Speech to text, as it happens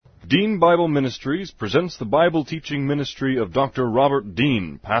Dean Bible Ministries presents the Bible teaching ministry of Dr. Robert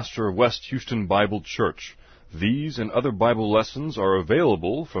Dean, pastor of West Houston Bible Church. These and other Bible lessons are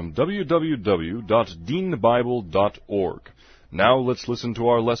available from www.deanbible.org. Now let's listen to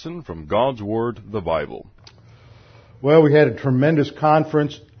our lesson from God's Word, the Bible. Well, we had a tremendous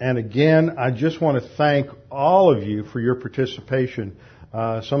conference, and again, I just want to thank all of you for your participation.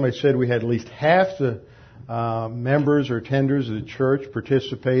 Somebody said we had at least half the members or attenders of the church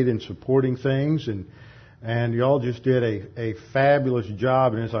participate in supporting things, and you all just did a fabulous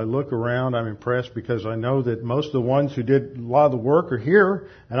job. And as I look around, I'm impressed because I know that most of the ones who did a lot of the work are here,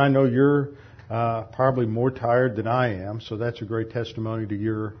 and I know you're probably more tired than I am, so that's a great testimony to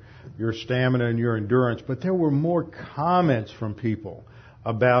your stamina and your endurance. But there were more comments from people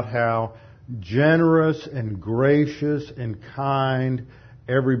about how generous and gracious and kind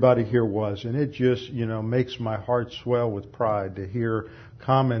everybody here was. And it just, makes my heart swell with pride to hear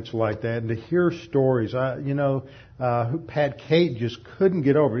comments like that and to hear stories. Pat Kate just couldn't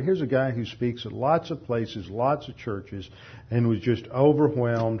get over it. Here's a guy who speaks at lots of places, lots of churches, and was just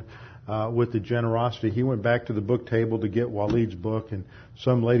overwhelmed with the generosity. He went back to the book table to get Waleed's book, and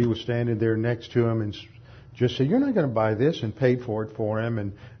some lady was standing there next to him and just said, "You're not going to buy this," and paid for it for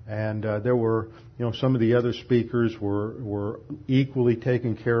him. And there were, some of the other speakers were equally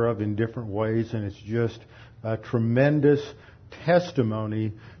taken care of in different ways, and it's just a tremendous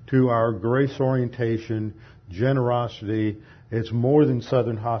testimony to our grace orientation, generosity. It's more than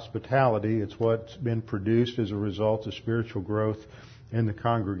Southern hospitality. It's what's been produced as a result of spiritual growth in the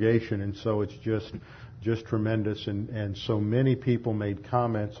congregation, and so it's just tremendous. And so many people made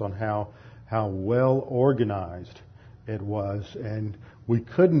comments on how well organized it was, and we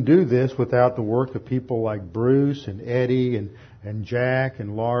couldn't do this without the work of people like Bruce and Eddie and Jack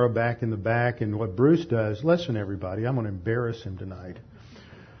and Laura back in the back. And what Bruce does, listen everybody, I'm going to embarrass him tonight.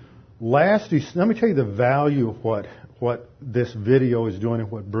 Let me tell you the value of what this video is doing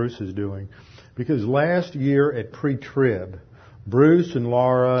and what Bruce is doing. Because last year at pre-trib, Bruce and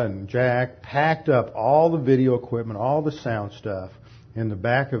Laura and Jack packed up all the video equipment, all the sound stuff in the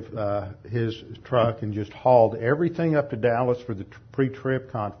back of his truck and just hauled everything up to Dallas for the pre-trib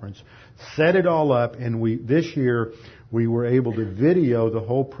conference, set it all up, and this year we were able to video the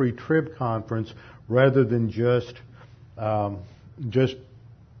whole pre-trib conference rather than just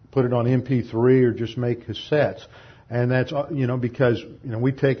put it on MP3 or just make cassettes. And that's, because,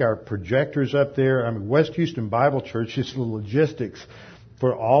 we take our projectors up there. I mean, West Houston Bible Church is the logistics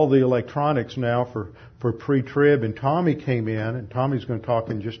for all the electronics now for pre-trib. And Tommy came in, and Tommy's going to talk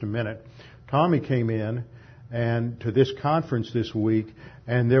in just a minute. Tommy came in and to this conference this week,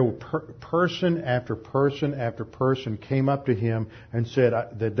 and there were person after person after person came up to him and said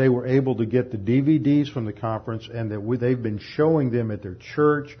that they were able to get the DVDs from the conference, and that they've been showing them at their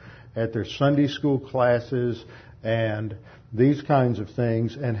church, at their Sunday school classes, and these kinds of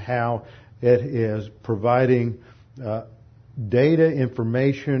things, and how it is providing data,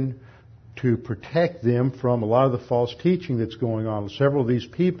 information to protect them from a lot of the false teaching that's going on. Several of these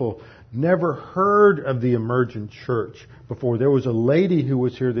people never heard of the emergent church before. There was a lady who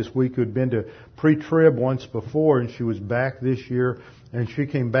was here this week who had been to pre-trib once before, and she was back this year, and she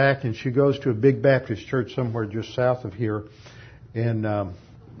came back and she goes to a big Baptist church somewhere just south of here in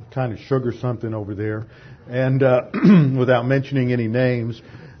kind of sugar something over there, and without mentioning any names.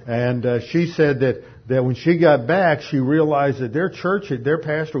 And she said that when she got back, she realized that their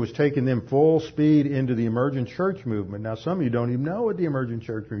pastor was taking them full speed into the emergent church movement. Now, some of you don't even know what the emergent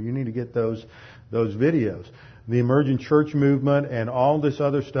church movement. You need to get those videos. The emergent church movement and all this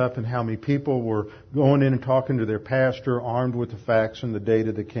other stuff, and how many people were going in and talking to their pastor, armed with the facts and the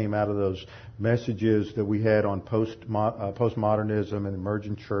data that came out of those messages that we had on postmodernism and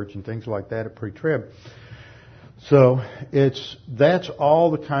emergent church and things like that at pre-trib. So that's all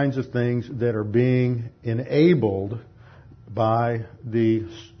the kinds of things that are being enabled by the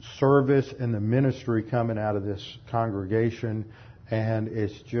service and the ministry coming out of this congregation, and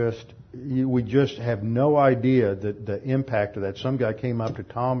we just have no idea the impact of that. Some guy came up to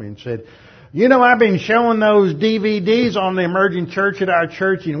Tommy and said, "I've been showing those DVDs on the emerging church at our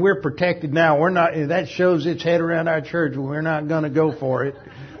church, and we're protected now. We're not. That shows its head around our church. We're not going to go for it."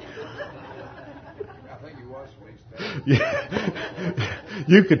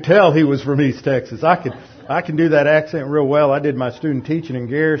 You could tell he was from East Texas. I can do that accent real well. I did my student teaching in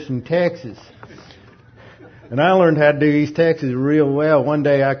Garrison, Texas. And I learned how to do East Texas real well. One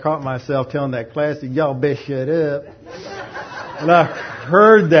day I caught myself telling that class, "Y'all best shut up." And I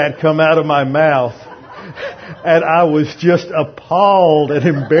heard that come out of my mouth. And I was just appalled and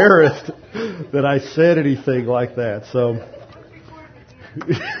embarrassed that I said anything like that. So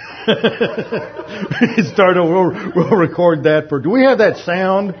Start over. We'll record that for. Do we have that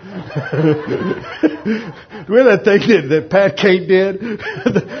sound? Do we have that thing that Pat Kate did?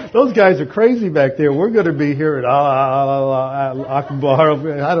 Those guys are crazy back there. We're going to be here at Akbar.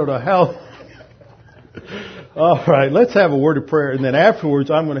 I don't know how. All right, let's have a word of prayer, and then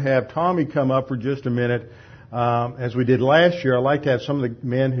afterwards I'm going to have Tommy come up for just a minute. As we did last year, I'd like to have some of the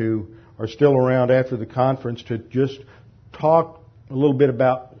men who are still around after the conference to just talk a little bit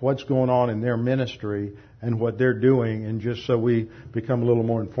about what's going on in their ministry and what they're doing, and just so we become a little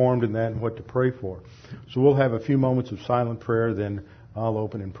more informed in that and what to pray for. So we'll have a few moments of silent prayer, then I'll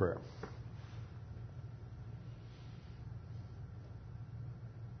open in prayer.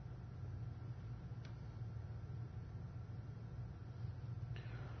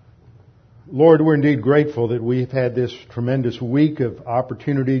 Lord, we're indeed grateful that we've had this tremendous week of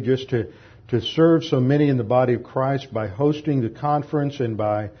opportunity just to serve so many in the body of Christ by hosting the conference and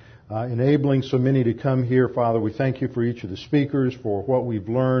by enabling so many to come here. Father, we thank you for each of the speakers, for what we've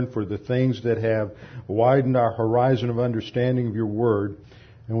learned, for the things that have widened our horizon of understanding of your word.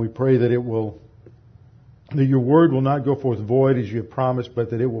 And we pray that that your word will not go forth void as you have promised,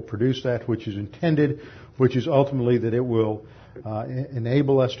 but that it will produce that which is intended, which is ultimately that it will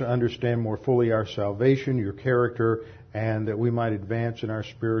enable us to understand more fully our salvation, your character, and that we might advance in our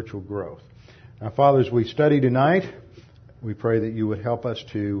spiritual growth. Now, Father, as we study tonight, we pray that you would help us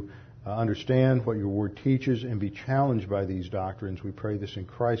to understand what your word teaches and be challenged by these doctrines. We pray this in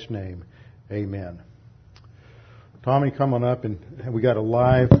Christ's name. Amen. Tommy, come on up, and we got a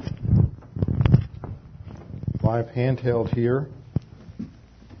live handheld here.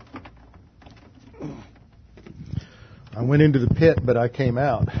 I went into the pit, but I came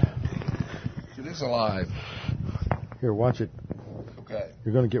out. It is alive. Here, watch it. Okay.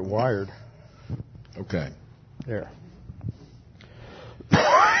 You're going to get wired. Okay. There.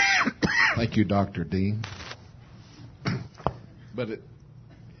 Thank you, Dr. Dean. But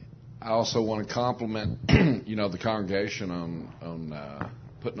I also want to compliment, the congregation on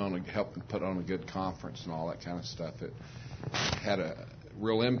helping put on a good conference and all that kind of stuff. It had a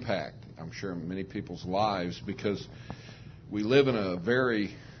real impact, I'm sure, in many people's lives, because we live in a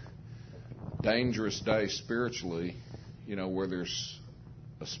very dangerous day spiritually, where there's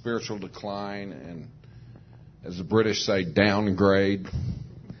a spiritual decline and, as the British say, downgrade.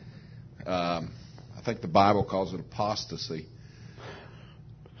 I think the Bible calls it apostasy.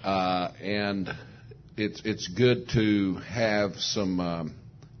 And it's good to have some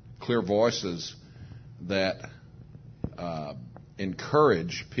clear voices that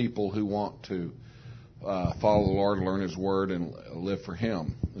encourage people who want to follow the Lord, learn His Word, and live for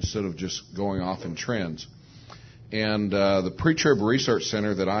Him, instead of just going off in trends. And the Pre-Trib Research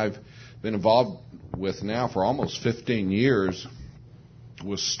Center that I've been involved with now for almost 15 years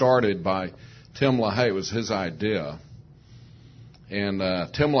was started by Tim LaHaye. It was his idea. And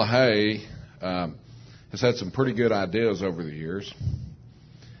Tim LaHaye has had some pretty good ideas over the years.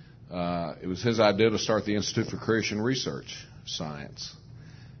 It was his idea to start the Institute for Creation Research Science,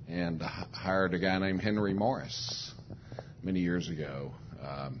 and hired a guy named Henry Morris many years ago.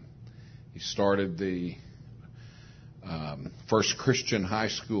 He started the first Christian high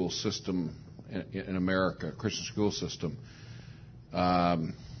school system in America, Christian school system,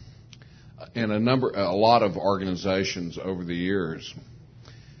 and a lot of organizations over the years.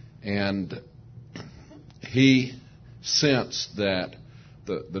 And he sensed that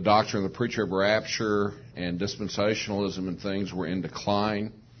the doctrine of the pre-trib rapture and dispensationalism and things were in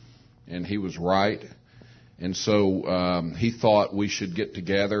decline, and he was right. And so he thought we should get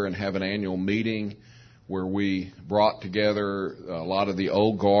together and have an annual meeting where we brought together a lot of the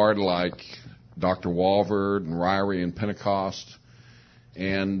old guard, like Dr. Walvoord and Ryrie and Pentecost.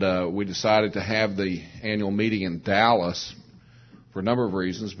 And we decided to have the annual meeting in Dallas for a number of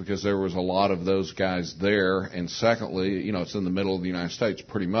reasons, because there was a lot of those guys there. And secondly, it's in the middle of the United States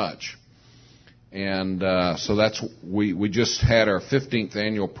pretty much. And so we just had our 15th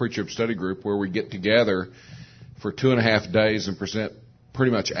annual Pre-Trib Study Group, where we get together for 2.5 days and present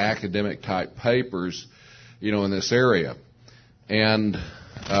pretty much academic type papers, in this area. And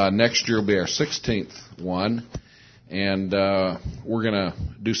next year will be our 16th one. And we're going to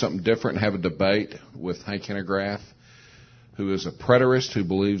do something different and have a debate with Hank Hanegraaff, who is a preterist who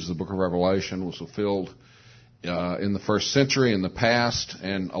believes the book of Revelation was fulfilled in the first century, in the past.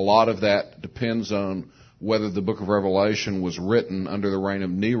 And a lot of that depends on whether the book of Revelation was written under the reign of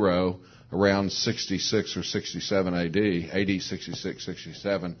Nero around 66 or 67 AD 66,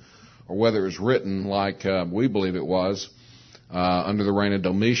 67, or whether it was written like we believe it was under the reign of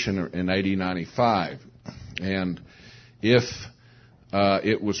Domitian in AD 95. And if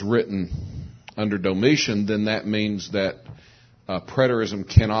it was written under Domitian, then that means that preterism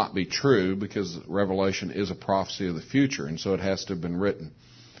cannot be true, because Revelation is a prophecy of the future, and so it has to have been written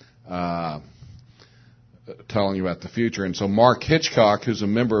telling you about the future. And so Mark Hitchcock, who's a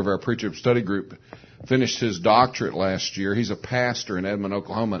member of our Preacher Study Group, finished his doctorate last year. He's a pastor in Edmond,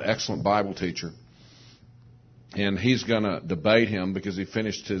 Oklahoma, an excellent Bible teacher. And he's going to debate him because he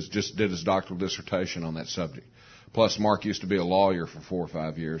just did his doctoral dissertation on that subject. Plus, Mark used to be a lawyer for 4 or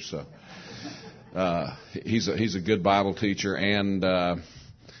 5 years, so he's a good Bible teacher. And I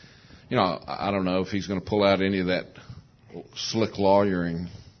don't know if he's going to pull out any of that slick lawyering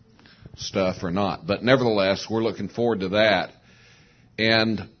stuff or not. But nevertheless, we're looking forward to that.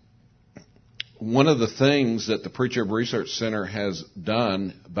 And one of the things that the Preacher Research Center has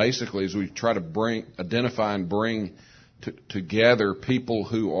done, basically, is we try to identify and bring together people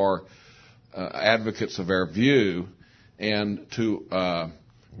who are advocates of our view, and to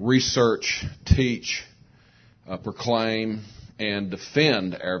research, teach, proclaim, and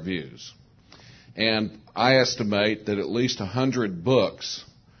defend our views. And I estimate that at least 100 books,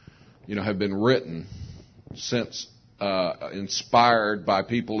 have been written since, inspired by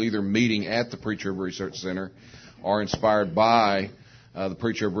people either meeting at the Preacher Research Center or inspired by the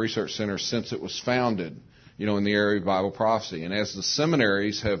Preacher Research Center since it was founded, in the area of Bible prophecy. And as the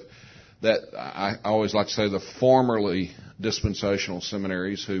seminaries I always like to say, the formerly dispensational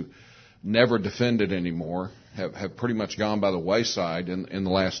seminaries who never defended anymore have pretty much gone by the wayside in the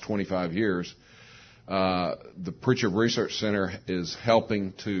last 25 years. The Preacher Research Center is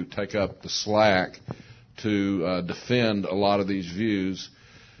helping to take up the slack to defend a lot of these views,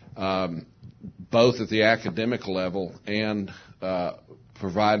 both at the academic level and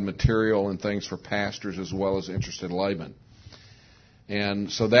provide material and things for pastors as well as interested laymen.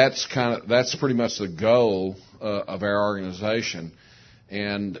 And so that's pretty much the goal of our organization.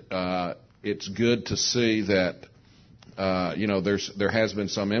 And it's good to see that there has been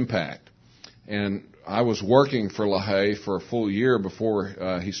some impact. And I was working for LaHaye for a full year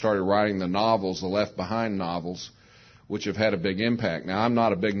before he started writing the novels, the Left Behind novels, which have had a big impact. Now, I'm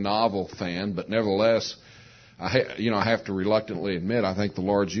not a big novel fan, but nevertheless, I have to reluctantly admit, I think the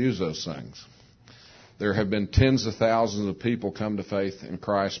Lord's used those things. There have been tens of thousands of people come to faith in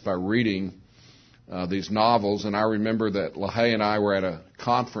Christ by reading these novels. And I remember that LaHaye and I were at a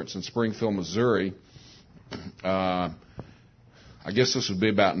conference in Springfield, Missouri. I guess this would be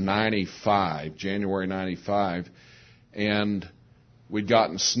about January 95. And we'd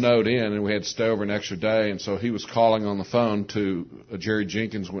gotten snowed in, and we had to stay over an extra day. And so he was calling on the phone to Jerry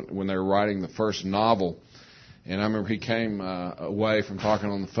Jenkins when they were writing the first novel. And I remember he came away from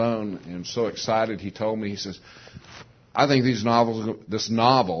talking on the phone, and so excited, he told me, he says, I think this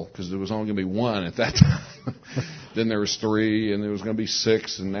novel, because there was only going to be one at that time, then there was 3, and there was going to be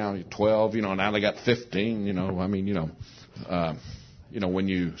 6, and now 12, now they got 15, when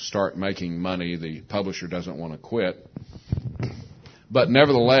you start making money, the publisher doesn't want to quit. But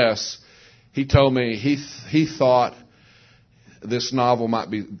nevertheless, he told me he thought this novel might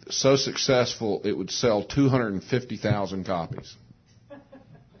be so successful it would sell 250,000 copies.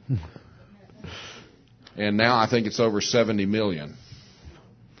 And now I think it's over 70 million.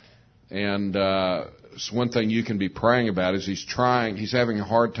 And so one thing you can be praying about is he's having a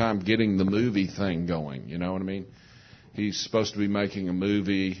hard time getting the movie thing going. You know what I mean? He's supposed to be making a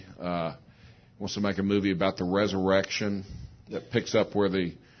movie, wants to make a movie about the resurrection that picks up where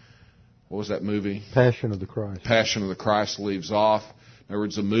what was that movie? Passion of the Christ. Passion of the Christ leaves off. In other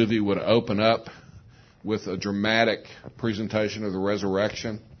words, the movie would open up with a dramatic presentation of the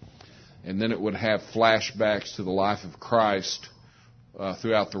resurrection, and then it would have flashbacks to the life of Christ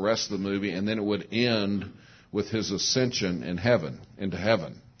throughout the rest of the movie, and then it would end with his ascension into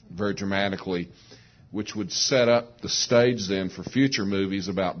heaven, very dramatically, which would set up the stage then for future movies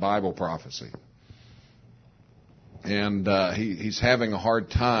about Bible prophecy. And he's having a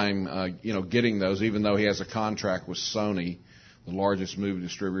hard time, getting those, even though he has a contract with Sony, the largest movie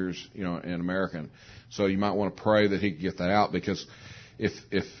distributors, in America. So you might want to pray that he can get that out, because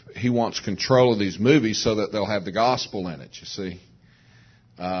if he wants control of these movies so that they'll have the gospel in it, you see,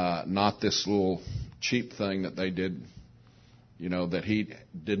 not this little cheap thing that they did, that he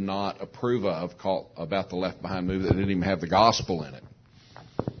did not approve of, called about the Left Behind movie that didn't even have the gospel in it.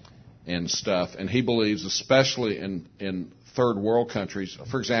 And stuff. And he believes, especially in third world countries,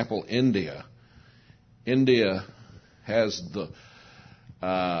 for example, India has the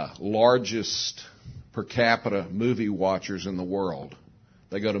largest per capita movie watchers in the world.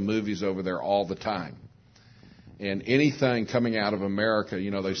 They go to movies over there all the time. And anything coming out of America,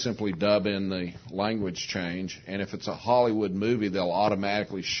 they simply dub in the language change. And if it's a Hollywood movie, they'll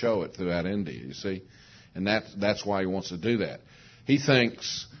automatically show it throughout India, you see. And that's why he wants to do that. He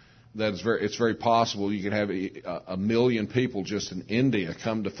thinks that it's very possible you could have a million people just in India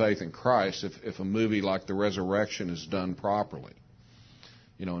come to faith in Christ if a movie like The Resurrection is done properly,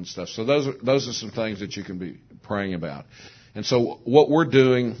 and stuff. So those are some things that you can be praying about. And so what we're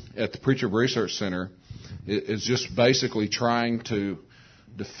doing at the Preacher Research Center is just basically trying to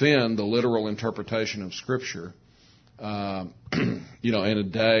defend the literal interpretation of Scripture, in a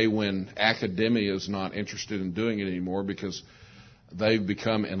day when academia is not interested in doing it anymore because they've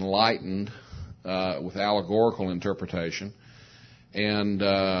become enlightened with allegorical interpretation, and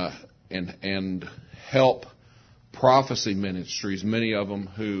help prophecy ministries, many of them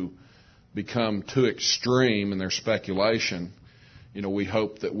who become too extreme in their speculation. We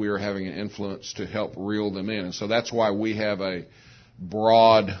hope that we are having an influence to help reel them in. And so that's why we have a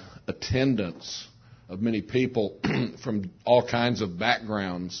broad attendance of many people from all kinds of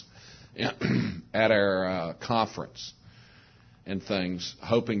backgrounds at our conference and things,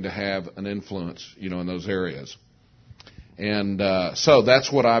 hoping to have an influence, in those areas. And so that's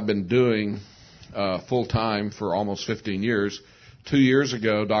what I've been doing full time for almost 15 years. 2 years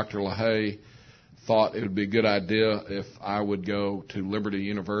ago, Dr. LaHaye thought it would be a good idea if I would go to Liberty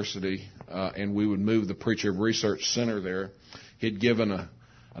University and we would move the Preacher Research Center there. He'd given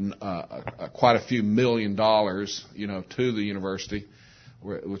quite a few $1 million, to the university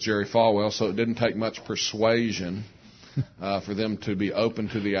with Jerry Falwell, so it didn't take much persuasion for them to be open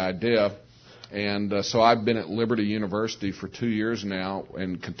to the idea. And so I've been at Liberty University for 2 years now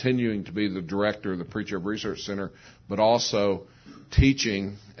and continuing to be the director of the Preacher Research Center, but also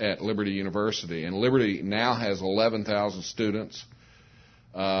teaching at Liberty University. And Liberty now has 11,000 students.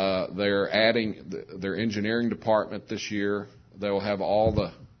 They're adding their engineering department this year. They will have all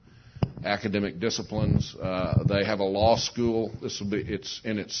the academic disciplines. They have a law school. It's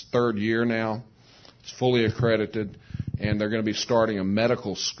in its third year now. It's fully accredited, and they're going to be starting a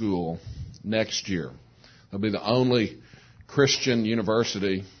medical school next year. They'll be the only Christian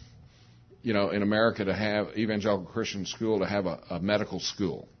university, in America to have, evangelical Christian school, to have a medical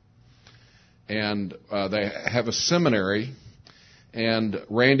school. And they have a seminary, and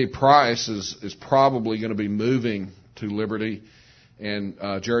Randy Price is probably going to be moving to Liberty, and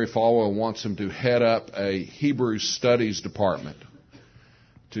Jerry Falwell wants him to head up a Hebrew studies department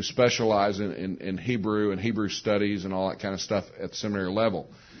to specialize in Hebrew and Hebrew studies and all that kind of stuff at the seminary level.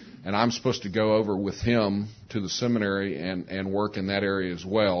 And I'm supposed to go over with him to the seminary and work in that area as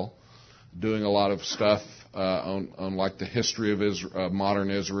well, doing a lot of stuff on like the history of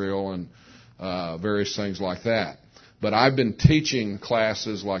modern Israel and various things like that. But I've been teaching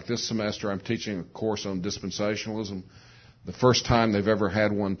classes like this semester. I'm teaching a course on dispensationalism, the first time they've ever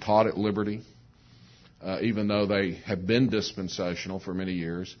had one taught at Liberty, even though they have been dispensational for many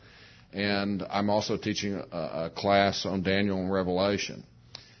years. And I'm also teaching a class on Daniel and Revelation.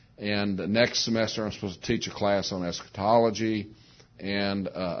 And next semester I'm supposed to teach a class on eschatology and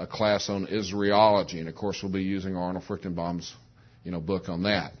a class on Israelology. And of course we'll be using Arnold Fruchtenbaum's book on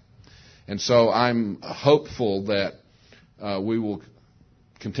that. And so I'm hopeful that we will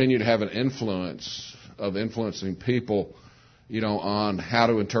continue to have an influence of influencing people, on how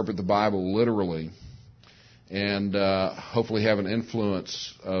to interpret the Bible literally, and hopefully have an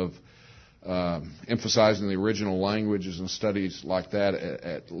influence of emphasizing the original languages and studies like that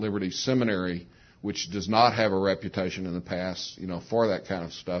at Liberty Seminary, which does not have a reputation in the past, for that kind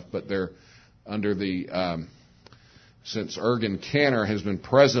of stuff. But they're under the since Ergen Canner has been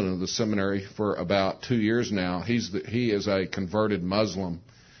president of the seminary for about 2 years now. He is a converted Muslim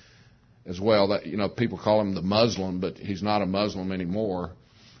as well. That people call him the Muslim, but he's not a Muslim anymore.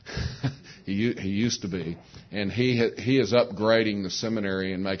 He used to be, and he is upgrading the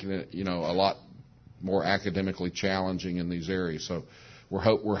seminary and making it a lot more academically challenging in these areas. So we're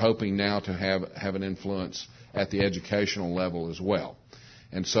hoping now to have an influence at the educational level as well.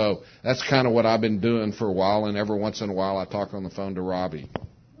 And so that's kind of what I've been doing for a while. And every once in a while I talk on the phone to Robbie.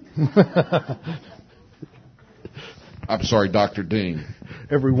 I'm sorry, Dr. Dean.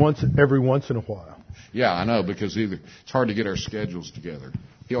 Every once in a while. Yeah, I know, because it's hard to get our schedules together.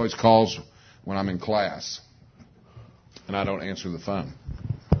 He always calls when I'm in class, and I don't answer the phone.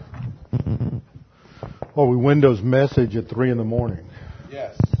 Well, we Windows message at 3 a.m.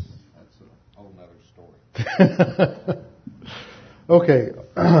 Yes, that's a whole nother story. Okay.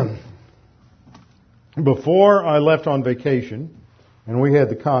 Before I left on vacation, and we had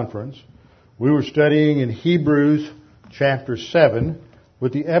the conference, we were studying in Hebrews chapter 7,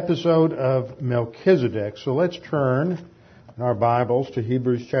 with the episode of Melchizedek. So let's turn in our Bibles to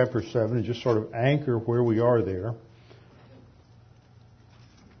Hebrews chapter 7 and just sort of anchor where we are there.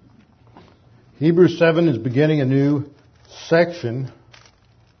 Hebrews 7 is beginning a new section.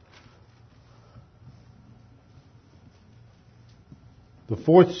 The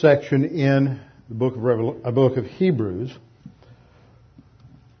fourth section in the book of Hebrews,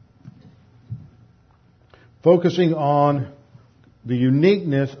 focusing on the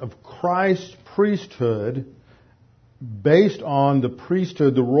uniqueness of Christ's priesthood based on the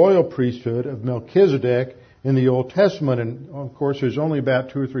priesthood, the royal priesthood of Melchizedek in the Old Testament. And of course, there's only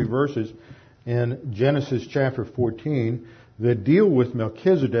about 2 or 3 verses in Genesis chapter 14 that deal with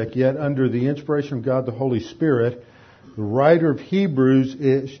Melchizedek, yet under the inspiration of God the Holy Spirit, the writer of Hebrews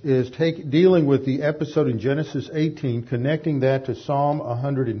is dealing with the episode in Genesis 18, connecting that to Psalm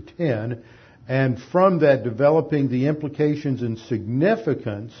 110, and from that developing the implications and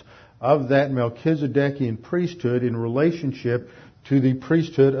significance of that Melchizedekian priesthood in relationship to the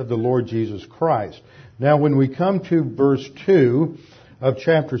priesthood of the Lord Jesus Christ. Now, when we come to verse 2 of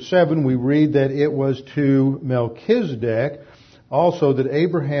chapter 7, we read that it was to Melchizedek also that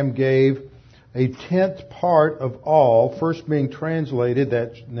Abraham gave a 10th part of all, first being translated,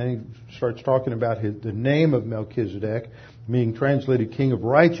 that then he starts talking about the name of Melchizedek, being translated King of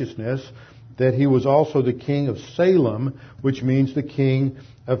Righteousness, that he was also the King of Salem, which means the King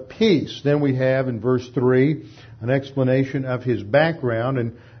of Peace. Then we have in verse 3 an explanation of his background,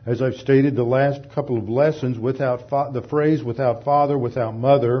 and as I've stated the last couple of lessons, the phrase without father, without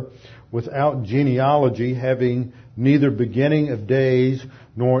mother, without genealogy, having neither beginning of days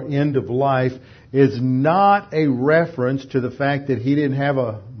nor end of life, is not a reference to the fact that he didn't have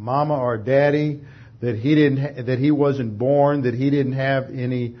a mama or daddy, that he wasn't born, that he didn't have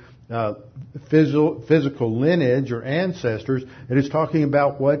any physical lineage or ancestors. It is talking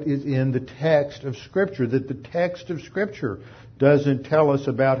about what is in the text of Scripture, that the text of Scripture doesn't tell us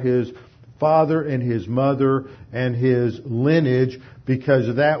about his father and his mother and his lineage,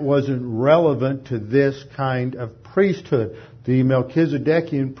 because that wasn't relevant to this kind of priesthood. The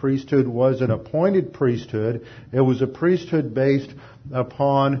Melchizedekian priesthood was an appointed priesthood. It was a priesthood based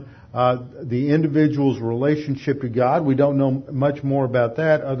upon the individual's relationship to God. We don't know much more about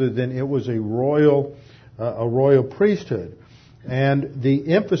that other than it was a royal priesthood. And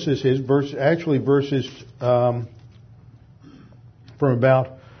the emphasis is verses from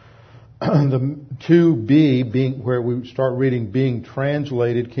about the 2b, being where we start reading being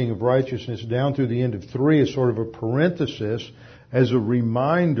translated King of Righteousness, down through the end of 3 is sort of a parenthesis as a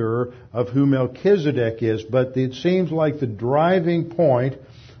reminder of who Melchizedek is. But it seems like the driving point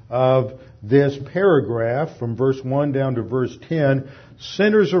of this paragraph from verse 1 down to verse 10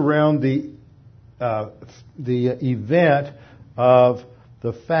 centers around the event of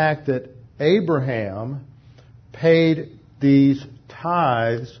the fact that Abraham paid these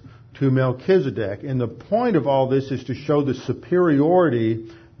tithes to Melchizedek. And the point of all this is to show the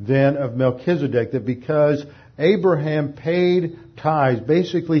superiority then of Melchizedek, that because Abraham paid tithes,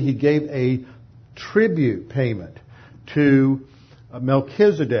 basically he gave a tribute payment to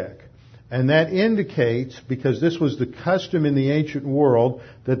Melchizedek. And that indicates, because this was the custom in the ancient world,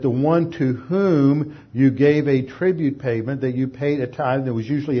 that the one to whom you gave a tribute payment, that you paid a tithe, that was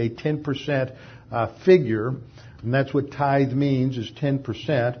usually a 10% figure, and that's what tithe means, is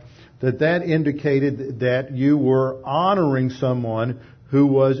 10%, that indicated that you were honoring someone who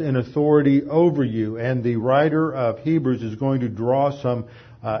was in authority over you. And the writer of Hebrews is going to draw some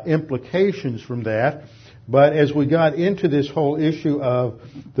implications from that. But as we got into this whole issue of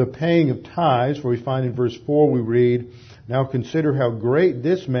the paying of tithes, where we find in verse 4 we read, "Now consider how great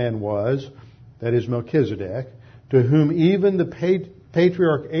this man was," that is Melchizedek, "to whom even the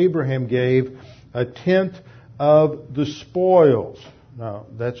patriarch Abraham gave a 10th of the spoils." Now,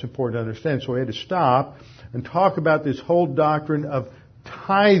 that's important to understand. So we had to stop and talk about this whole doctrine of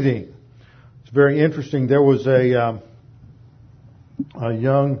tithing. It's very interesting. There was a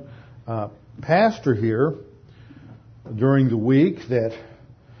young pastor here during the week that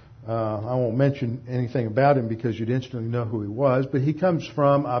I won't mention anything about him because you'd instantly know who he was, but he comes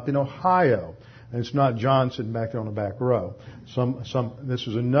from up in Ohio. And it's not John sitting back there on the back row. This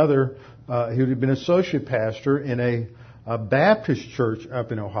was another, he would have been associate pastor in a Baptist church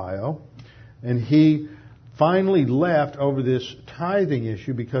up in Ohio. And he finally left over this tithing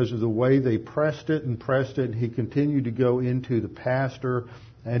issue because of the way they pressed it. And he continued to go into the pastor,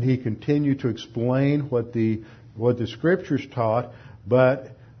 and he continued to explain what the Scriptures taught. But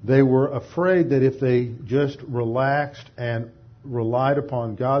they were afraid that if they just relaxed and relied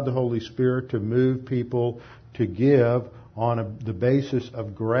upon God the Holy Spirit to move people to give on the basis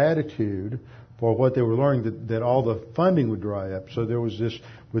of gratitude for what they were learning, that all the funding would dry up. So there was this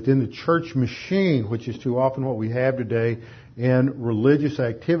within the church machine, which is too often what we have today in religious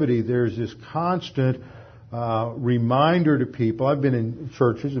activity. There's this constant reminder to people. I've been in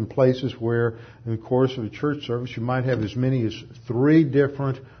churches and places where in the course of a church service you might have as many as 3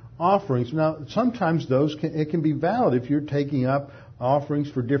 different offerings. Now, sometimes it can be valid if you're taking up offerings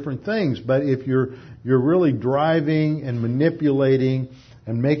for different things, but if you're really driving and manipulating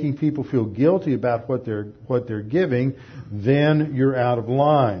and making people feel guilty about what they're giving, then you're out of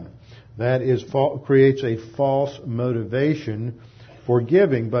line. That creates a false motivation for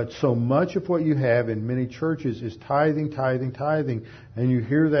giving. But so much of what you have in many churches is tithing, tithing, tithing, and you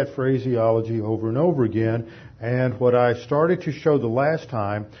hear that phraseology over and over again. And what I started to show the last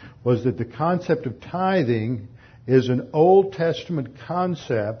time was that the concept of tithing is an Old Testament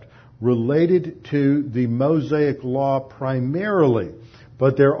concept related to the Mosaic Law primarily.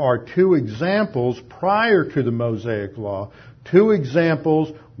 But there are 2 examples prior to the Mosaic Law. 2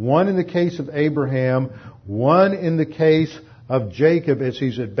 examples, one in the case of Abraham, one in the case of Jacob as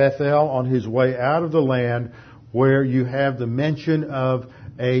he's at Bethel on his way out of the land, where you have the mention of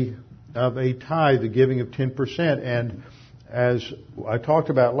a tithe, the giving of 10%. And as I talked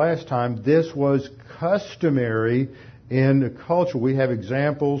about last time, this was customary in the culture. We have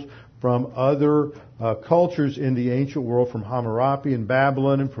examples from other cultures in the ancient world, from Hammurabi in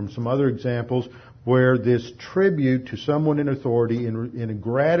Babylon and from some other examples, where this tribute to someone in authority in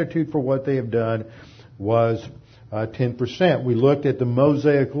gratitude for what they have done was 10%. We looked at the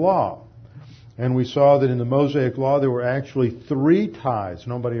Mosaic Law, and we saw that in the Mosaic Law there were actually 3 tithes.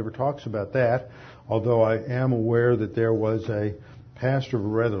 Nobody ever talks about that, although I am aware that there was a pastor of a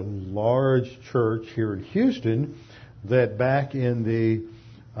rather large church here in Houston that back in the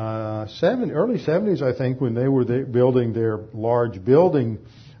early 70s, I think, when they were building their large building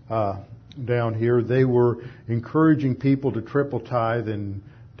down here, they were encouraging people to triple tithe and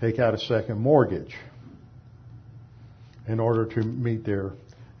take out a second mortgage in order to meet their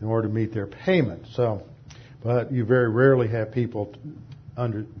payment. So, but you very rarely have people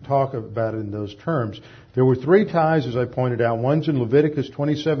talk about it in those terms. There were 3 tithes, as I pointed out. One's in Leviticus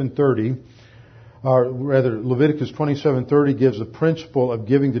 27:30. Leviticus 27:30 gives the principle of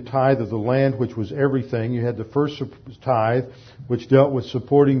giving the tithe of the land, which was everything. You had the first tithe, which dealt with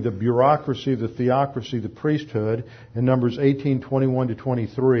supporting the bureaucracy, the theocracy, the priesthood, in Numbers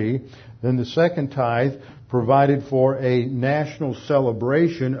 18:21-23. Then the second tithe provided for a national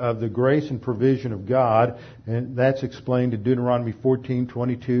celebration of the grace and provision of God, and that's explained in Deuteronomy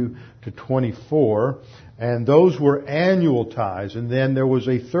 14:22-24. And those were annual tithes. And then there was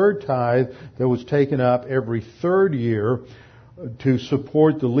a third tithe that was taken up every 3rd year to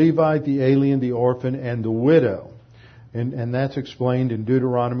support the Levite, the alien, the orphan, and the widow. And that's explained in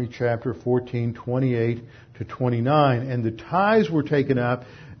Deuteronomy chapter 14:28-29. And the tithes were taken up,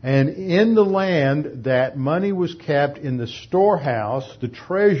 and in the land that money was kept in the storehouse, the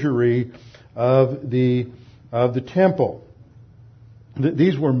treasury of the temple.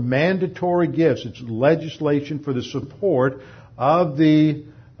 These were mandatory gifts. It's legislation for the support of the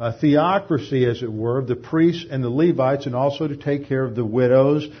theocracy, as it were, of the priests and the Levites, and also to take care of the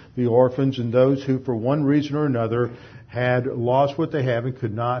widows, the orphans, and those who, for one reason or another, had lost what they have and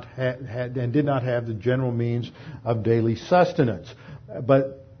could not and did not have the general means of daily sustenance.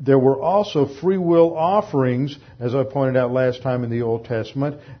 But there were also free will offerings, as I pointed out last time, in the Old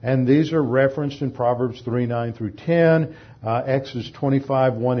Testament, and these are referenced in Proverbs 3:9-10, Exodus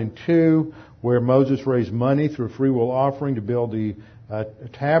 25:1-2, where Moses raised money through a free will offering to build the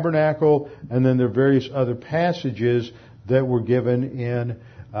tabernacle, and then there are various other passages that were given in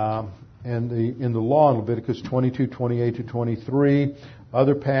the law, in Leviticus 22:28-23.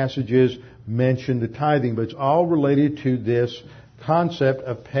 Other passages mention the tithing, but it's all related to this concept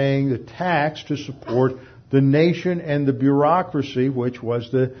of paying the tax to support the nation and the bureaucracy, which was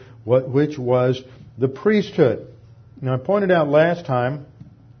the priesthood. Now, I pointed out last time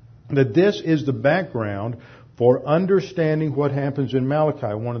that this is the background for understanding what happens in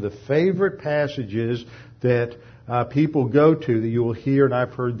Malachi. One of the favorite passages that people go to, that you will hear, and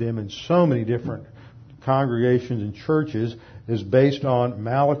I've heard them in so many different congregations and churches, is based on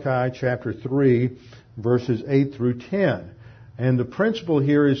Malachi chapter 3, verses 8-10. And the principle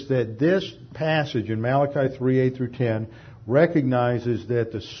here is that this passage in Malachi 3, 8-10 recognizes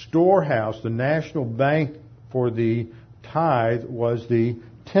that the storehouse, the national bank for the tithe, was the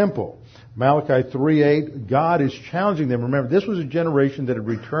temple. Malachi 3:8, God is challenging them. Remember, this was a generation that had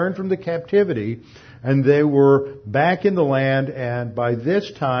returned from the captivity, and they were back in the land, and by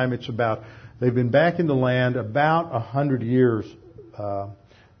this time they've been back in the land about 100 years,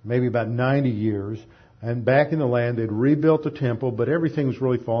 maybe about 90 years, and back in the land. They'd rebuilt the temple, but everything was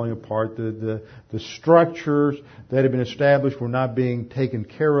really falling apart. The structures that had been established were not being taken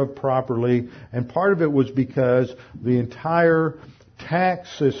care of properly, and part of it was because the entire tax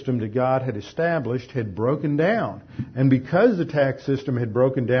system that God had established had broken down. And because the tax system had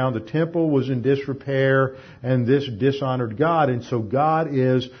broken down, the temple was in disrepair, and this dishonored God. And so God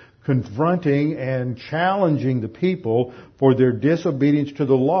is confronting and challenging the people for their disobedience to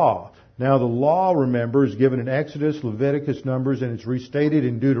the law. Now the law, remember, is given in Exodus, Leviticus, Numbers, and it's restated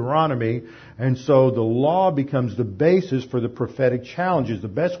in Deuteronomy. And so the law becomes the basis for the prophetic challenges. The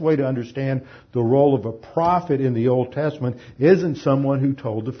best way to understand the role of a prophet in the Old Testament isn't someone who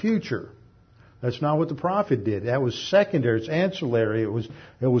told the future. That's not what the prophet did. That was secondary. It's ancillary. It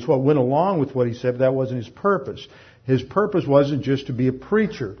was what went along with what he said, but that wasn't his purpose. His purpose wasn't just to be a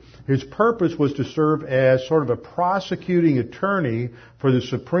preacher. His purpose was to serve as sort of a prosecuting attorney for the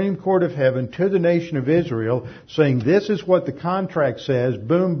Supreme Court of Heaven to the nation of Israel, saying, this is what the contract says,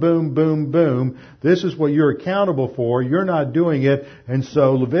 boom, boom, boom, boom. This is what you're accountable for. You're not doing it. And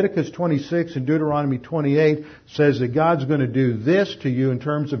so Leviticus 26 and Deuteronomy 28 says that God's going to do this to you in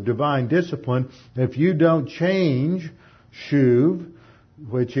terms of divine discipline. If you don't change, shuv,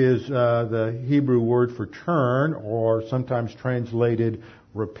 which is the Hebrew word for turn, or sometimes translated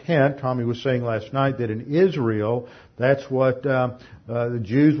repent. Tommy was saying last night that in Israel, that's what the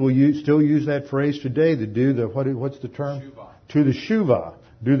Jews will still use that phrase today, to do the, what's the term? Shuvah. To the shuvah.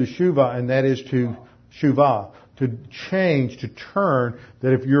 Do the shuvah, and that is to shuvah, to change, to turn,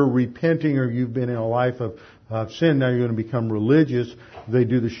 that if you're repenting or you've been in a life of sin, now you're going to become religious, they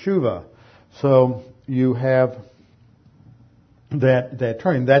do the shuvah. So you have that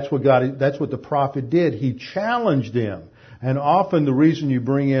turning. That's what the prophet did. He challenged them. And often the reason you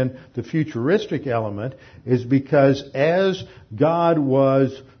bring in the futuristic element is because as God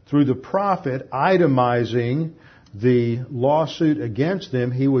was, through the prophet, itemizing the lawsuit against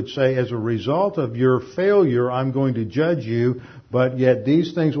them, he would say, as a result of your failure, I'm going to judge you, but yet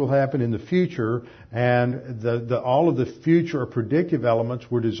these things will happen in the future, and all of the future or predictive elements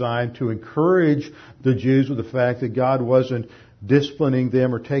were designed to encourage the Jews with the fact that God wasn't disciplining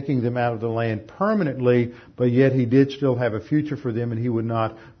them or taking them out of the land permanently, but yet he did still have a future for them, and he would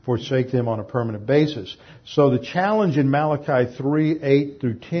not forsake them on a permanent basis. So the challenge in Malachi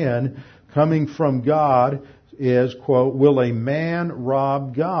 3:8-10, coming from God, is, quote, will a man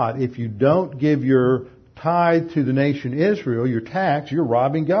rob God? If you don't give your tithe to the nation Israel, your tax, you're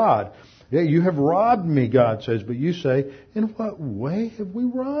robbing God. Yeah, you have robbed me, God says, but you say, in what way have we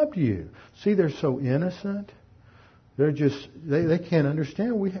robbed you? See, they're so innocent. They're just, they can't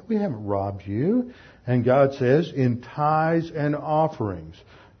understand. We haven't robbed you. And God says, in tithes and offerings,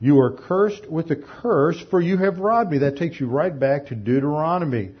 you are cursed with a curse, for you have robbed me. That takes you right back to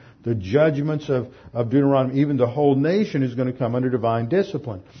Deuteronomy. The judgments of Deuteronomy, even the whole nation is going to come under divine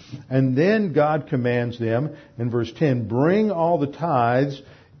discipline. And then God commands them, in verse 10, bring all the tithes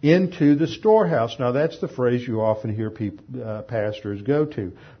into the storehouse. Now that's the phrase you often hear pastors go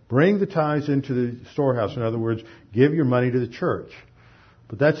to. Bring the tithes into the storehouse. In other words, give your money to the church.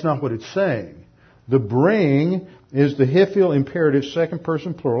 But that's not what it's saying. The bring is the Hiphil imperative, second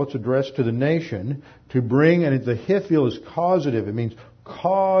person plural. It's addressed to the nation. To bring, and the Hiphil is causative. It means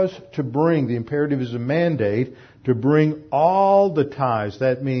cause to bring. The imperative is a mandate to bring all the tithes.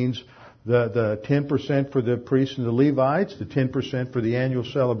 That means the 10% for the priests and the Levites, the 10% for the annual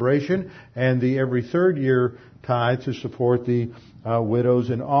celebration, and the every third year tithe to support the widows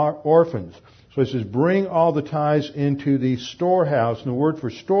and orphans. So it says, bring all the tithes into the storehouse. And the word for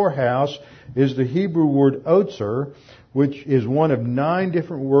storehouse is the Hebrew word otzer, which is one of 9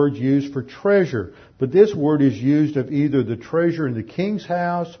 different words used for treasure. But this word is used of either the treasure in the king's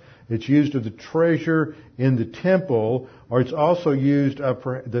house, it's used of the treasure in the temple, or it's also used of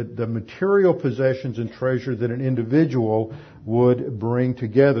the material possessions and treasure that an individual would bring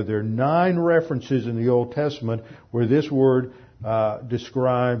together. There are 9 references in the Old Testament where this word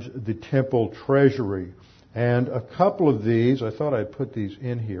describes the temple treasury. And a couple of these, I thought I'd put these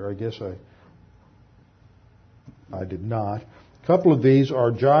in here. I guess I did not. A couple of these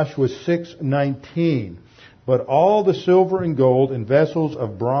are Joshua 6:19. But all the silver and gold and vessels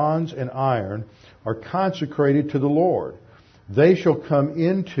of bronze and iron are consecrated to the Lord. They shall come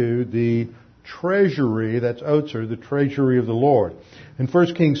into the treasury, that's otzer, the treasury of the Lord. In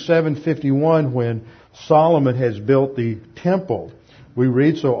 1 Kings 7:51, when Solomon has built the temple, we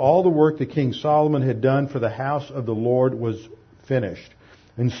read, so all the work that King Solomon had done for the house of the Lord was finished.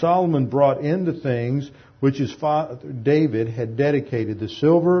 And Solomon brought in the things which his father David had dedicated, the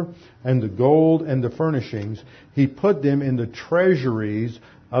silver and the gold and the furnishings. He put them in the treasuries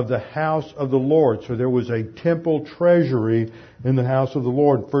of the house of the Lord. So there was a temple treasury in the house of the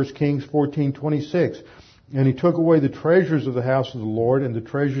Lord. 1 Kings 14:26. And he took away the treasures of the house of the Lord and the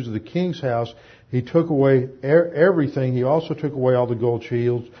treasures of the king's house. He took away everything. He also took away all the gold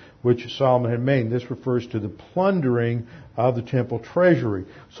shields which Solomon had made. This refers to the plundering of the temple treasury.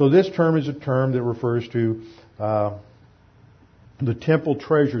 So this term is a term that refers to the temple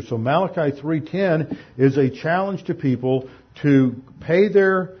treasure. So Malachi 3:10 is a challenge to people to pay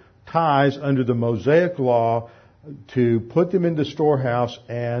their tithes under the Mosaic law, to put them in the storehouse,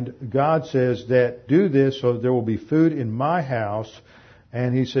 and God says that do this so there will be food in my house.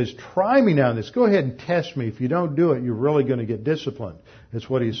 And He says, try me now in this. Go ahead and test me. If you don't do it, you're really going to get disciplined. That's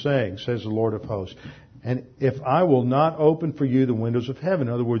what He's saying, says the Lord of hosts. And if I will not open for you the windows of heaven,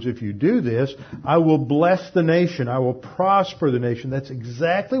 in other words, if you do this, I will bless the nation. I will prosper the nation. That's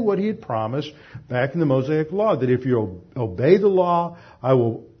exactly what He had promised back in the Mosaic law, that if you obey the law, I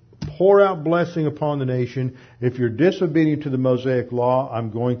will pour out blessing upon the nation. If you're disobedient to the Mosaic law,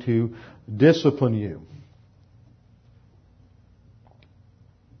 I'm going to discipline you.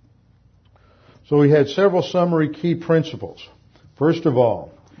 So we had several summary key principles. First of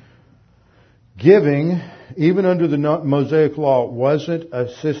all, giving, even under the Mosaic law, wasn't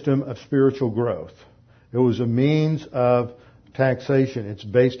a system of spiritual growth. It was a means of taxation. It's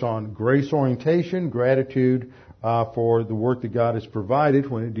based on grace orientation, gratitude for the work that God has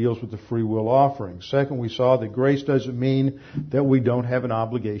provided when it deals with the free will offering. Second, we saw that grace doesn't mean that we don't have an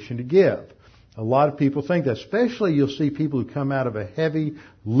obligation to give. A lot of people think that, especially you'll see people who come out of a heavy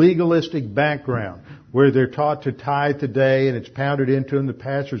legalistic background where they're taught to tithe today and it's pounded into them. The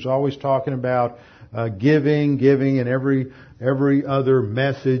pastor's always talking about giving, and every other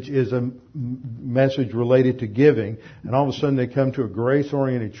message is a message related to giving. And all of a sudden they come to a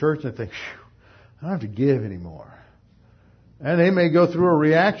grace-oriented church and they think, I don't have to give anymore. And they may go through a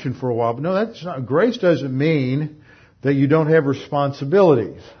reaction for a while, but no, that's not. Grace doesn't mean that you don't have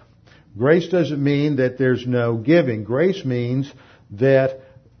responsibilities. Grace doesn't mean that there's no giving. Grace means that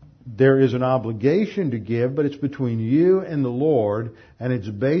there is an obligation to give, but it's between you and the Lord, and it's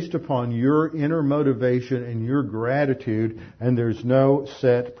based upon your inner motivation and your gratitude, and there's no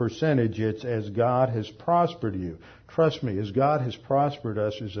set percentage. It's as God has prospered you. Trust me, as God has prospered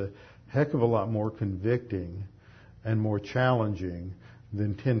us is a heck of a lot more convicting and more challenging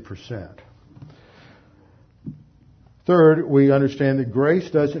than 10%. Third, we understand that grace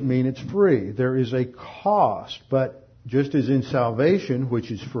doesn't mean it's free. There is a cost, but just as in salvation,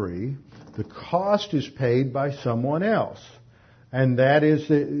 which is free, the cost is paid by someone else. And that is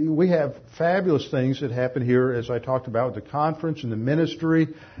that we have fabulous things that happen here, as I talked about with the conference and the ministry.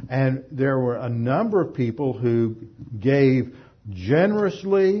 And there were a number of people who gave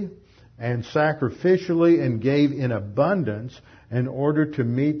generously and sacrificially and gave in abundance in order to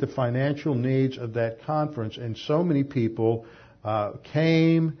meet the financial needs of that conference. And so many people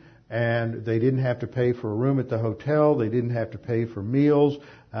came, and they didn't have to pay for a room at the hotel. They didn't have to pay for meals.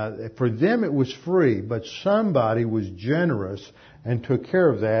 For them it was free, but somebody was generous and took care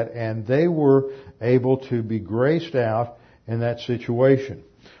of that, and they were able to be graced out in that situation.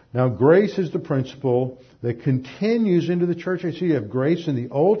 Now, grace is the principle that continues into the church. I see you have grace in the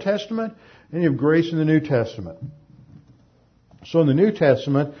Old Testament and you have grace in the New Testament. So in the New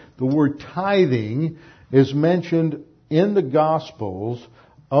Testament, the word tithing is mentioned in the Gospels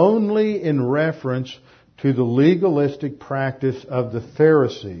only in reference to the legalistic practice of the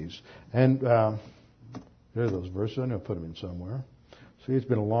Pharisees. And there are those verses. I know I put them in somewhere. See, it's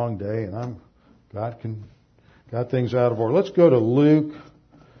been a long day, and got things out of order. Let's go to Luke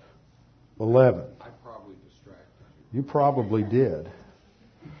 11. I probably distracted you. You probably did.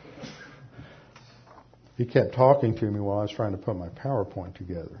 He kept talking to me while I was trying to put my PowerPoint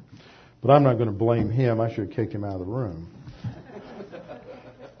together. But I'm not going to blame him. I should have kicked him out of the room.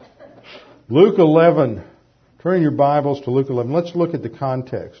 Luke 11. Turn your Bibles to Luke 11. Let's look at the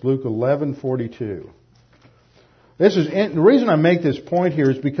context. Luke 11:42. The reason I make this point here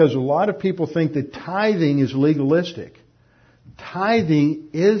is because a lot of people think that tithing is legalistic. Tithing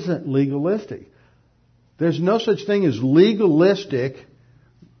isn't legalistic. There's no such thing as legalistic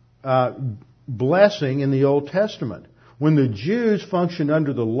blessing in the Old Testament. When the Jews functioned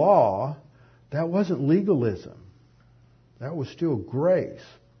under the law, that wasn't legalism. That was still grace.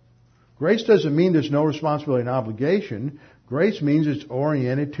 Grace doesn't mean there's no responsibility and obligation. Grace means it's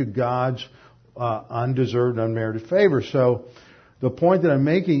oriented to God's undeserved, unmerited favor. So the point that I'm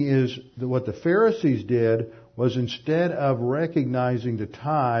making is that what the Pharisees did was instead of recognizing the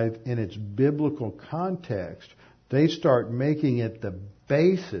tithe in its biblical context, they start making it the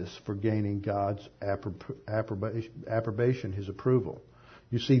basis for gaining God's approbation, His approval.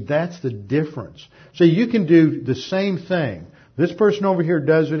 You see, that's the difference. So you can do the same thing. This person over here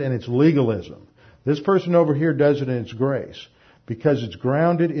does it and it's legalism. This person over here does it and it's grace. Because it's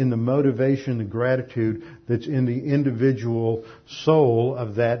grounded in the motivation, the gratitude that's in the individual soul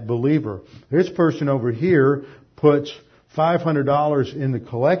of that believer. This person over here puts $500 in the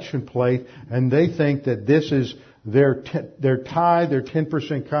collection plate and they think that this is their tithe, their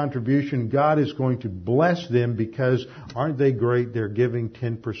 10% contribution. God is going to bless them because aren't they great? They're giving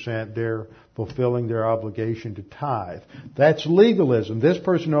 10%. They're fulfilling their obligation to tithe. That's legalism. This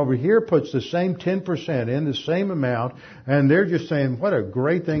person over here puts the same 10% in, the same amount, and they're just saying, what a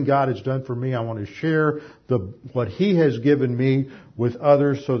great thing God has done for me. I want to share what He has given me with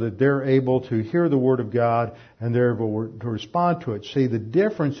others so that they're able to hear the Word of God and they're able to respond to it. See, the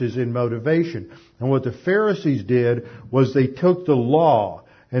difference is in motivation. And what the Pharisees did was they took the law,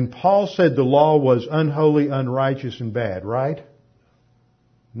 and Paul said the law was unholy, unrighteous, and bad, right?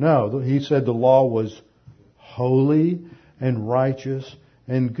 No, he said the law was holy and righteous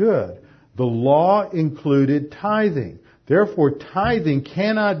and good. The law included tithing. Therefore, tithing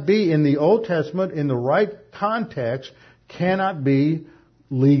cannot be, in the Old Testament, in the right context, cannot be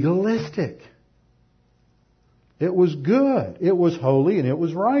legalistic. It was good, it was holy, and it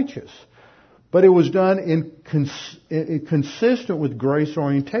was righteous. But it was done consistent with grace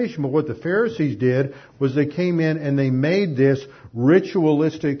orientation. But what the Pharisees did was they came in and they made this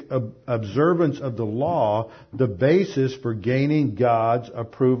ritualistic observance of the law the basis for gaining God's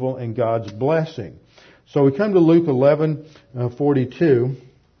approval and God's blessing. So we come to Luke 11:42,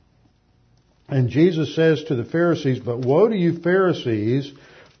 and Jesus says to the Pharisees, "But woe to you Pharisees,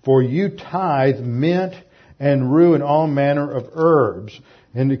 for you tithe mint and rue and all manner of herbs,"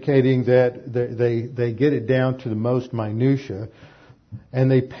 indicating that they get it down to the most minutia, and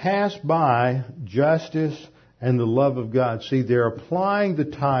they pass by justice and the love of God. See, they're applying the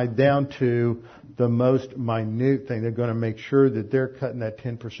tithe down to the most minute thing. They're going to make sure that they're cutting that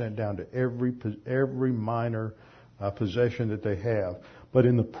 10% down to every minor possession that they have. But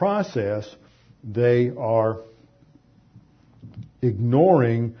in the process, they are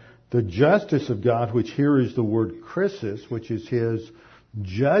ignoring the justice of God, which here is the word krisis, which is His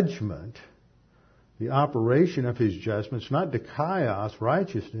judgment, the operation of His judgment. It's not dikaios,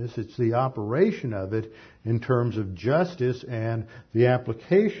 righteousness. It's the operation of it in terms of justice and the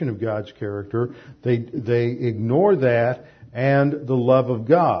application of God's character. They ignore that and the love of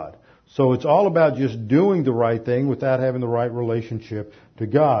God. So it's all about just doing the right thing without having the right relationship to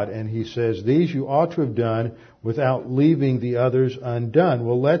God. And He says, these you ought to have done without leaving the others undone.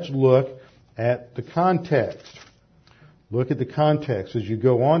 Well, let's look at the context. Look at the context. As you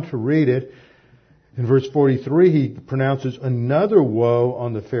go on to read it, in verse 43, He pronounces another woe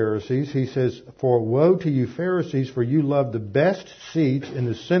on the Pharisees. He says, "For woe to you Pharisees, for you love the best seats in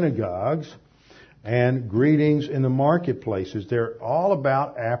the synagogues and greetings in the marketplaces." They're all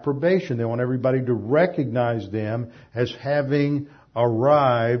about approbation. They want everybody to recognize them as having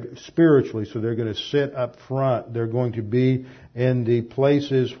arrived spiritually. So they're going to sit up front. They're going to be in the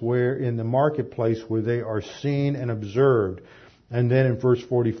places where, in the marketplace, where they are seen and observed. And then in verse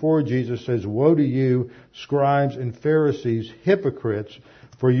 44, Jesus says, "Woe to you, scribes and Pharisees, hypocrites,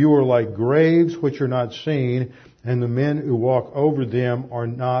 for you are like graves which are not seen, and the men who walk over them are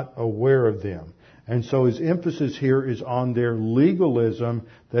not aware of them." And so his emphasis here is on their legalism,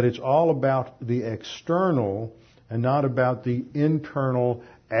 that it's all about the external and not about the internal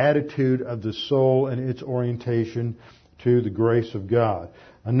attitude of the soul and its orientation to the grace of God.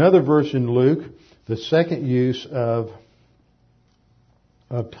 Another verse in Luke, the second use of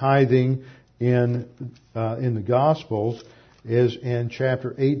tithing in the Gospels is in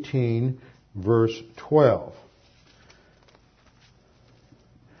chapter 18, verse 12.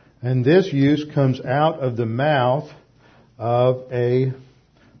 And this use comes out of the mouth of a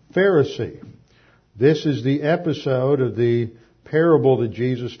Pharisee. This is the episode of the parable that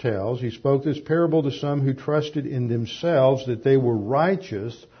Jesus tells. He spoke this parable to some who trusted in themselves that they were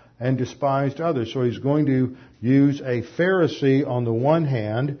righteous and despised others. So He's going to use a Pharisee on the one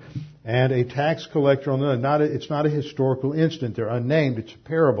hand and a tax collector on the other. It's not a historical incident. They're unnamed. It's a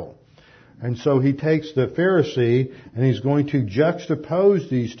parable. And so He takes the Pharisee and He's going to juxtapose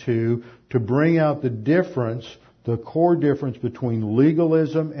these two to bring out the difference, the core difference between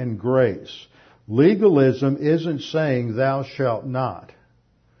legalism and grace. Legalism isn't saying thou shalt not.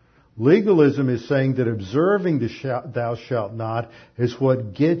 Legalism is saying that observing the thou shalt not is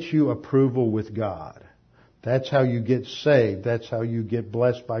what gets you approval with God. That's how you get saved. That's how you get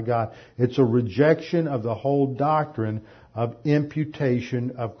blessed by God. It's a rejection of the whole doctrine of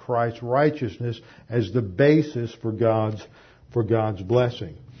imputation of Christ's righteousness as the basis for God's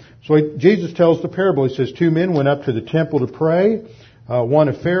blessing. So Jesus tells the parable. He says, 2 men went up to the temple to pray, one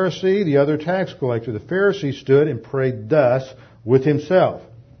a Pharisee, the other a tax collector. The Pharisee stood and prayed thus with himself.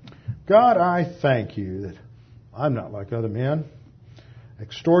 God, I thank you that I'm not like other men,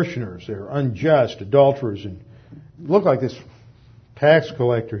 extortioners, they're unjust, adulterers, and look like this tax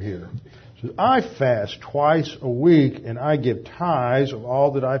collector here. He says, I fast twice a week and I give tithes of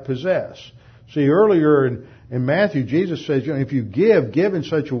all that I possess. See, earlier in Matthew, Jesus says, if you give in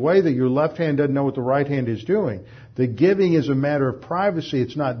such a way that your left hand doesn't know what the right hand is doing. The giving is a matter of privacy.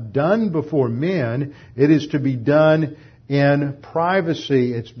 It's not done before men. It is to be done in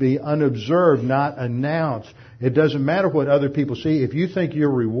privacy. It's to be unobserved, not announced. It doesn't matter what other people see. If you think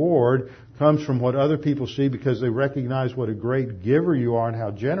your reward comes from what other people see because they recognize what a great giver you are and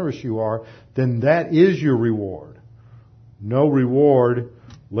how generous you are, then that is your reward. No reward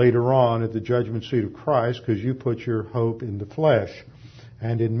later on at the judgment seat of Christ because you put your hope in the flesh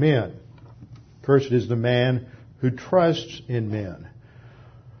and in men. Cursed is the man who trusts in men.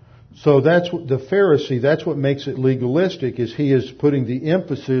 So that's what the Pharisee, that's what makes it legalistic, is he is putting the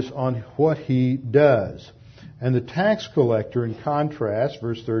emphasis on what he does. And the tax collector, in contrast,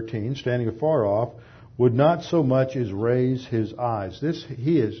 verse 13, standing afar off, would not so much as raise his eyes.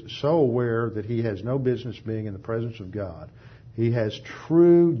 He is so aware that he has no business being in the presence of God. He has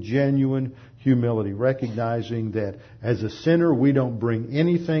true, genuine humility, recognizing that as a sinner we don't bring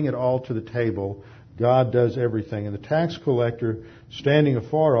anything at all to the table. God does everything. And the tax collector, standing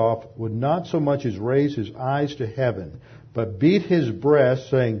afar off, would not so much as raise his eyes to heaven, but beat his breast,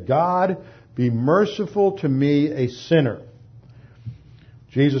 saying, God, be merciful to me, a sinner.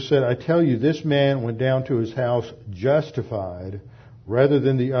 Jesus said, I tell you, this man went down to his house justified rather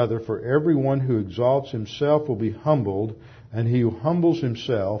than the other, for everyone who exalts himself will be humbled, and he who humbles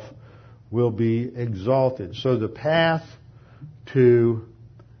himself will be exalted. So the path to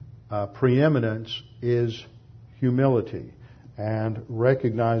preeminence is humility and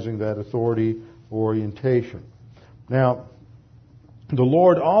recognizing that authority orientation. Now, the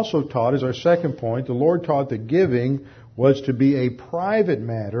Lord also taught, as our second point, the Lord taught that giving was to be a private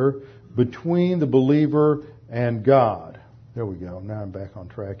matter between the believer and God. There we go. Now I'm back on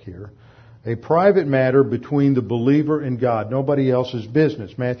track here. A private matter between the believer and God. Nobody else's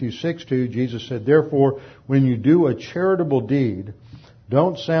business. Matthew 6:2, Jesus said, therefore, when you do a charitable deed,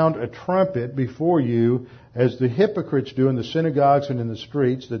 don't sound a trumpet before you as the hypocrites do in the synagogues and in the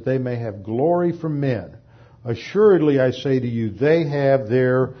streets, that they may have glory from men. Assuredly, I say to you, they have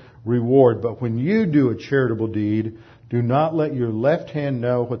their reward. But when you do a charitable deed, do not let your left hand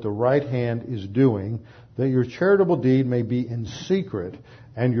know what the right hand is doing, that your charitable deed may be in secret,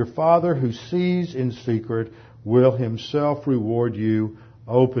 and your Father who sees in secret will himself reward you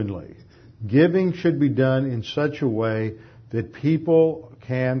openly. Giving should be done in such a way that people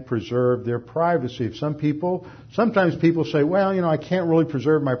can preserve their privacy. Sometimes people say, well, I can't really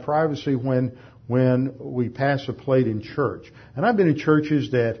preserve my privacy when we pass a plate in church. And I've been in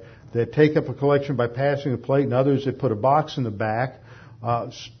churches that take up a collection by passing a plate, and others that put a box in the back.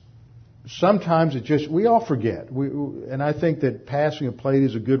 Sometimes we all forget. And I think that passing a plate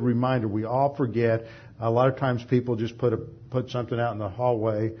is a good reminder. We all forget. A lot of times people just put something out in the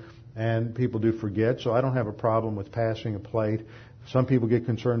hallway, and people do forget. So I don't have a problem with passing a plate. Some people get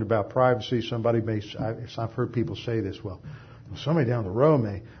concerned about privacy. I've heard people say this, well, somebody down the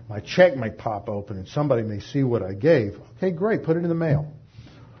road my check may pop open and somebody may see what I gave. Okay, great, put it in the mail.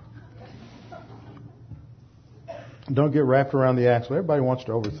 Don't get wrapped around the axle. Everybody wants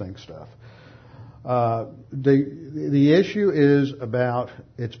to overthink stuff. The issue is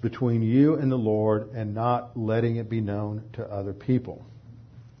it's between you and the Lord and not letting it be known to other people.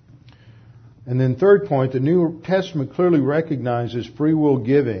 And then third point, the New Testament clearly recognizes free will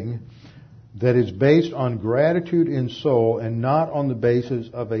giving that is based on gratitude in soul and not on the basis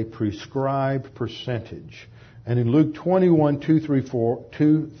of a prescribed percentage. And in Luke 21, 2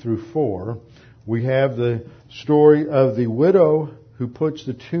 through 4, we have the story of the widow who puts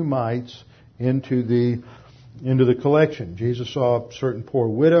the 2 mites into the collection. Jesus saw a certain poor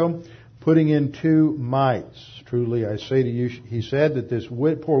widow putting in 2 mites. Truly, I say to you, he said, that this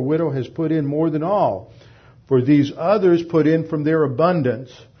poor widow has put in more than all. For these others put in from their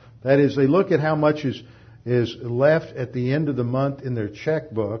abundance. That is, they look at how much is left at the end of the month in their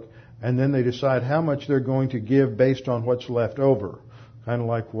checkbook, and then they decide how much they're going to give based on what's left over. Kind of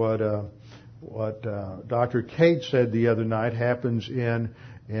like what Dr. Kate said the other night happens in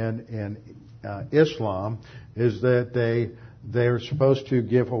Islam is that they're supposed to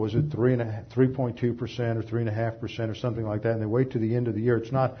give, 3.2% or 3.5% or something like that, and they wait to the end of the year.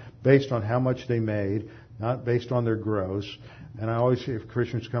 It's not based on how much they made, not based on their gross. And I always say, if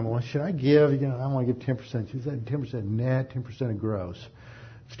Christians come, well, should I give? I want to give 10%. Is that 10% net, 10% of gross?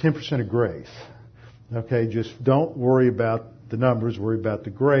 It's 10% of grace. Okay, just don't worry about the numbers, worry about the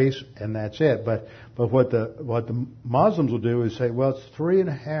grace, and that's it. But what the Muslims will do is say, well, it's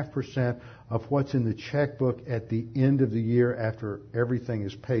 3.5% of what's in the checkbook at the end of the year after everything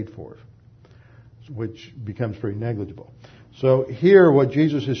is paid for, which becomes pretty negligible. So here, what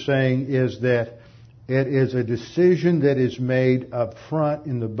Jesus is saying is that it is a decision that is made up front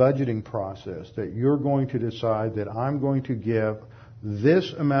in the budgeting process, that you're going to decide that I'm going to give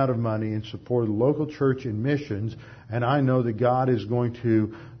this amount of money in support of the local church and missions, and I know that God is going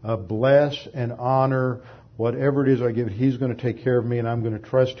to bless and honor whatever it is I give. He's going to take care of me, and I'm going to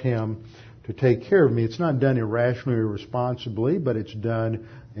trust Him to take care of me. It's not done irrationally or irresponsibly, but it's done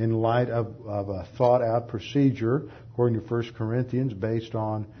in light of a thought-out procedure, according to 1 Corinthians, based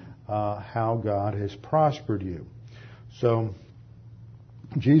on how God has prospered you. So,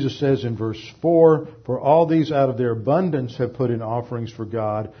 Jesus says in verse 4, "For all these out of their abundance have put in offerings for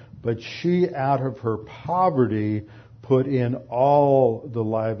God, but she out of her poverty put in all the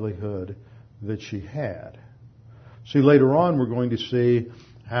livelihood that she had." See, later on we're going to see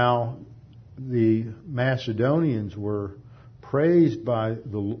how the Macedonians were praised by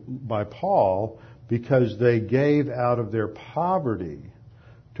Paul because they gave out of their poverty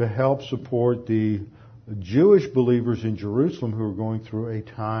to help support the Jewish believers in Jerusalem who were going through a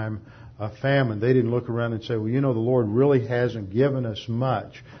time of famine. They didn't look around and say, well, the Lord really hasn't given us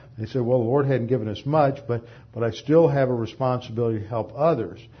much. They said, well, the Lord hadn't given us much, but I still have a responsibility to help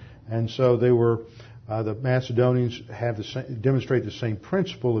others. And so they were, the Macedonians demonstrate the same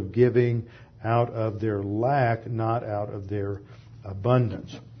principle of giving out of their lack, not out of their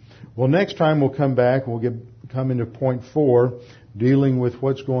abundance. Well, next time we'll come back, come into point 4, dealing with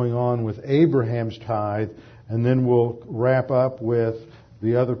what's going on with Abraham's tithe, and then we'll wrap up with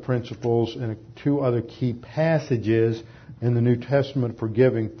the other principles and 2 other key passages in the New Testament for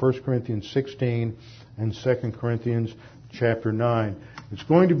giving, 1 Corinthians 16 and 2 Corinthians chapter 9. It's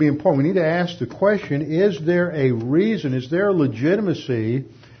going to be important. We need to ask the question, is there a reason, is there a legitimacy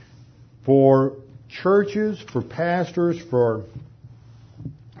for churches, for pastors, for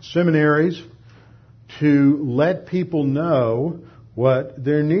seminaries to let people know what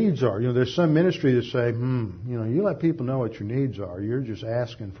their needs are? There's some ministry that say, you let people know what your needs are. You're just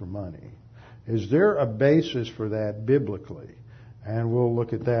asking for money. Is there a basis for that biblically? And we'll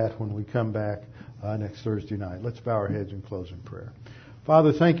look at that when we come back next Thursday night. Let's bow our heads and close in prayer.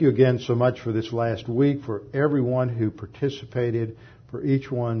 Father, thank you again so much for this last week, for everyone who participated, for each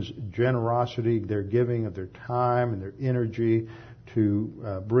one's generosity, their giving of their time and their energy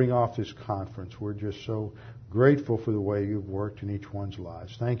to bring off this conference. We're just so grateful for the way you've worked in each one's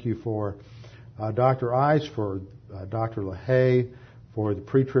lives. Thank you for Dr. Ice, for Dr. LaHaye, for the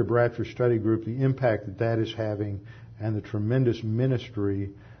Pre-Trib Rapture Study Group, the impact that is having, and the tremendous ministry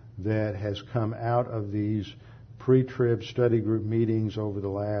that has come out of these Pre-Trib Study Group meetings over the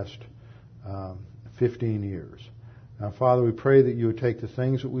last 15 years. Now, Father, we pray that you would take the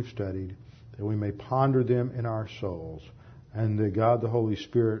things that we've studied, that we may ponder them in our souls, and that God the Holy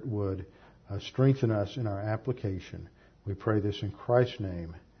Spirit would strengthen us in our application. We pray this in Christ's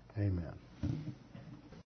name. Amen.